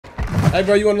Hey,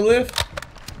 bro, you want to live?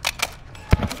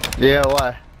 Yeah,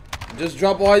 why? Just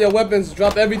drop all your weapons,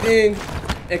 drop everything,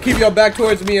 and keep your back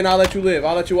towards me, and I'll let you live.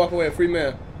 I'll let you walk away a free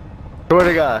man. Swear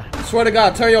to God. Swear to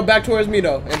God, turn your back towards me,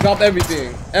 though, and drop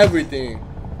everything. Everything.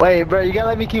 Wait, bro, you gotta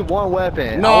let me keep one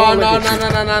weapon. No.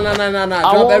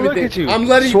 Drop everything. I'm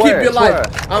letting you keep your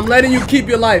life. I'm letting you keep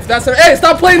your life. That's it. Hey,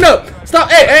 stop playing up. Stop.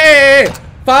 Hey.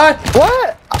 5.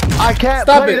 What? I can't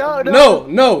stop play it. up,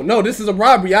 No. This is a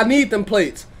robbery. I need them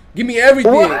plates. Give me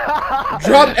everything.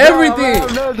 Drop everything.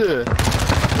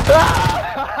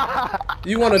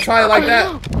 You want to try it like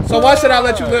that? So why should I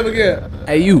let you live again?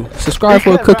 Hey, you. Subscribe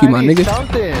for a cookie, my nigga.